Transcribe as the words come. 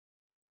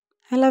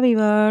Hello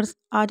viewers,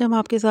 आज हम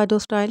आपके साथ जो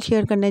स्टाइल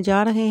शेयर करने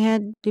जा रहे हैं,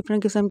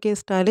 डिफरेंट किस्म के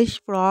stylish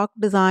frock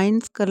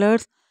designs,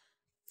 colours,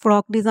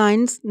 frock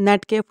designs,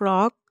 net के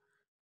फ्रॉक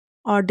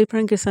और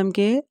डिफरेंट किस्म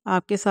के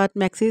आपके साथ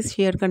मैक्सीज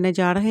शेयर करने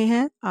जा रहे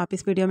हैं। आप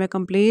इस वीडियो में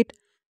कंप्लीट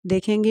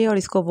देखेंगे और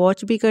इसको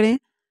वॉच भी करें।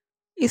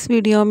 इस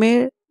वीडियो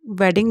में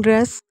wedding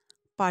dress,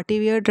 party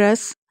wear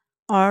dress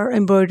और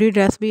एम्ब्रॉयडरी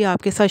ड्रेस भी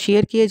आपके साथ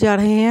शेयर किए जा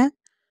रहे हैं।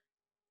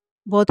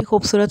 बहुत ही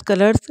खूबसूरत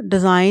कलर्स,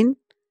 डिज़ाइन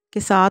के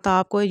साथ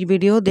आपको ये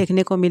वीडियो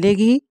देखने को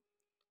मिलेगी।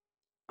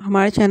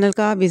 हमारे चैनल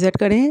का विज़िट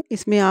करें।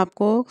 इसमें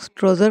आपको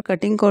ट्राउज़र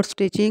कटिंग और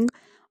स्टिचिंग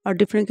और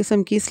डिफरेंट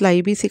किस्म की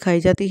सिलाई भी सिखाई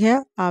जाती है।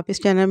 आप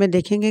इस चैनल में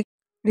देखेंगे।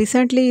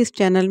 रिसेंटली इस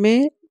चैनल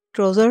में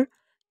ट्राउज़र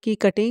की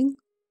कटिंग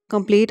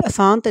कंप्लीट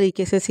आसान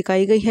तरीके से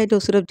सिखाई गई है, जो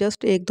सिर्फ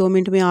जस्ट 1-2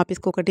 मिनट में आप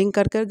इसको कटिंग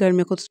कर कर घर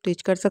में खुद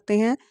स्टिच कर सकते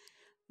हैं।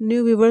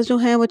 न्यू व्यूवर्स जो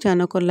हैं वो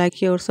चैनल को लाइक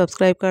शेयर और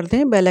सब्सक्राइब कर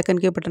दें। बेल आइकन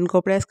के बटन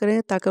को प्रेस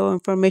करें ताकि वो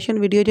इन्फॉर्मेशन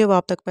वीडियो जो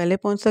आप तक पहले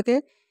पहुंच सके।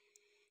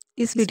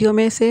 इस वीडियो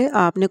में से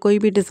आपने कोई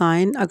भी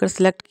डिज़ाइन अगर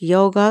सेलेक्ट किया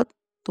होगा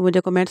तो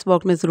मुझे कमेंट्स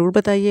बॉक्स में ज़रूर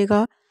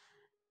बताइएगा।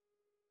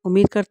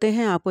 उम्मीद करते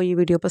हैं आपको ये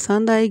वीडियो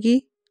पसंद आएगी।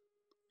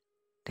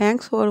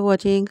 Thanks for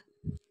watching.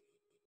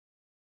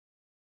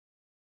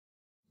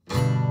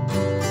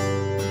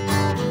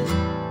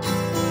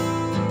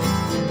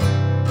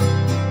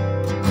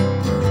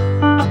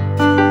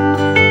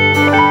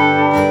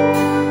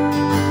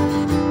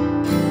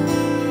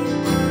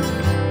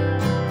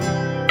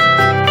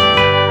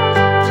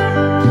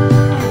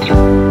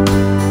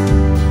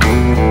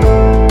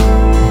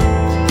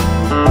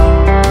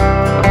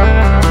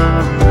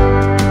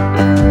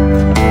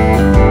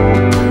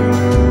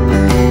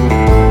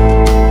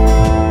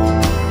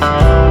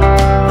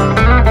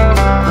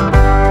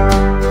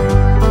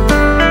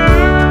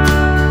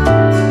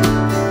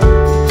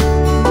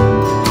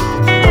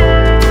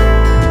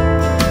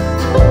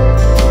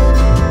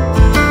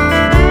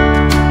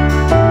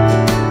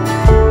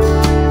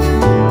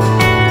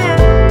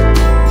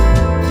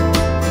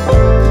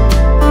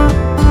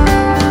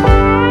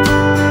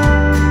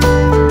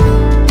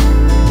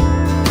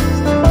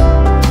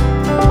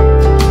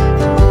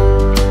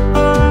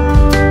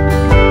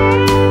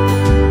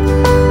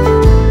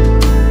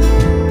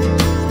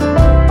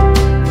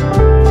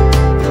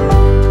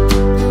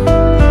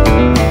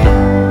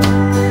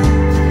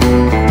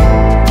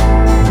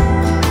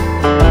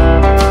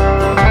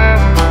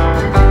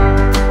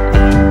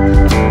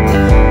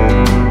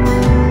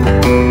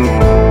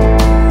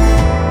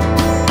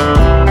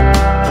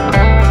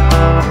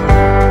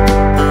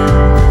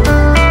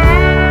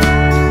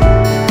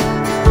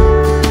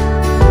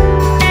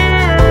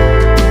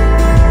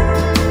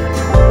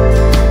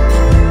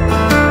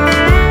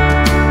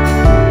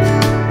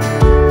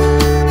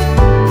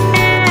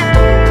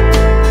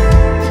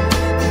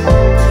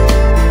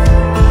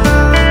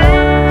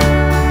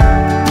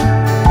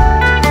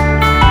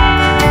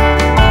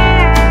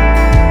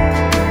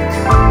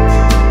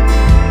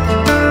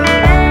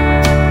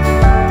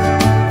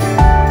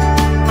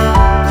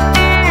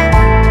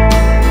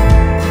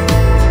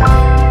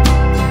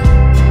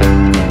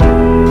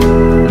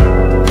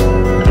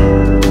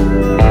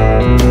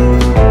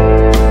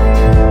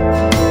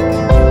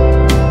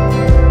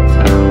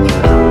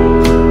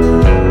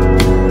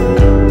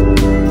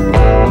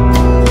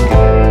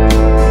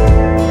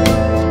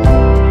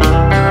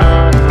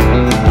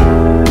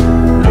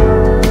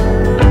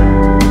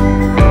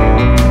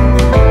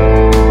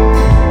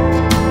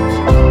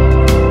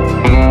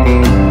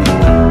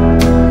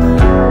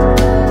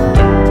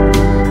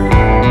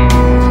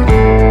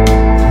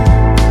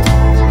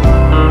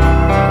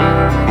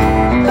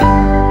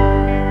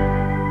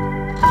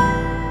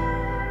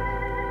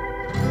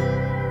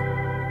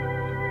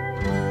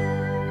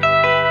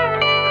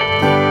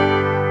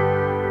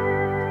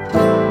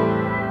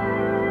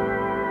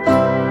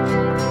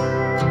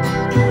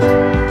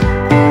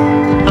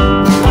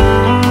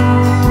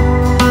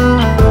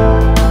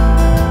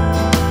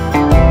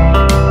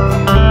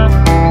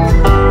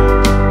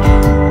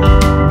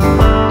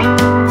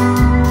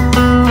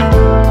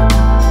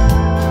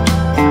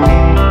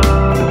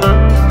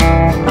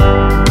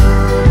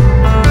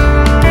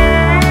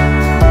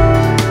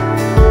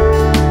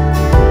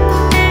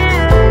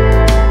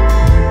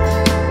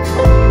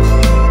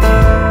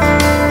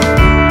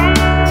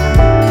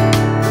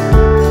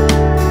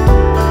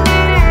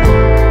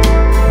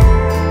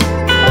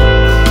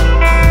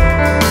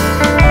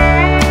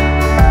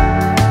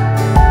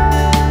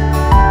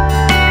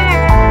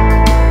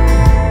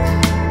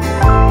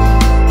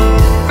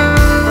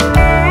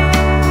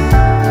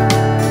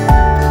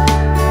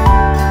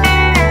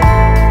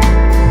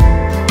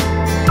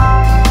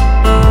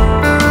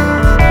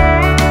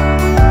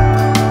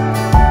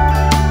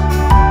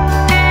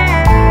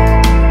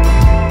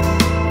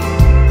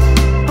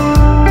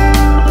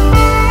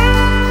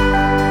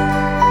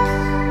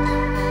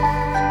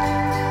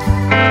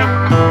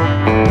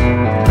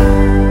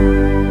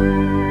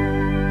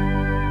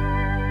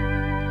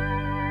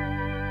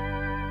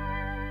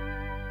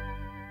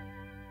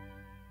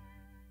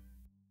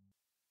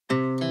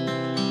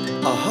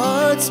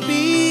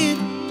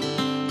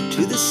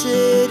 to the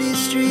city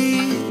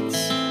streets,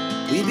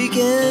 we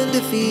began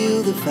to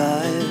feel the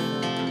fire.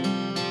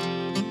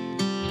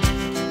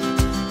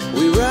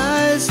 We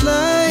rise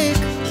like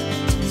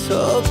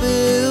tall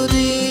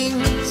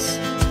buildings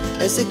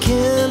as the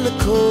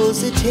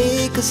chemicals, they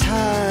take us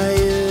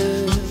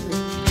higher.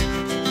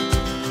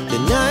 The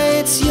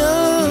night's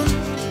young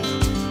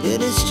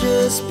and it's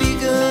just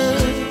begun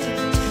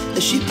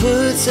as she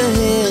puts her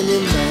hand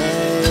in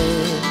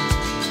mine.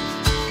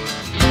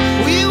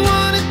 We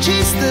wanna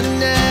chase the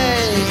night,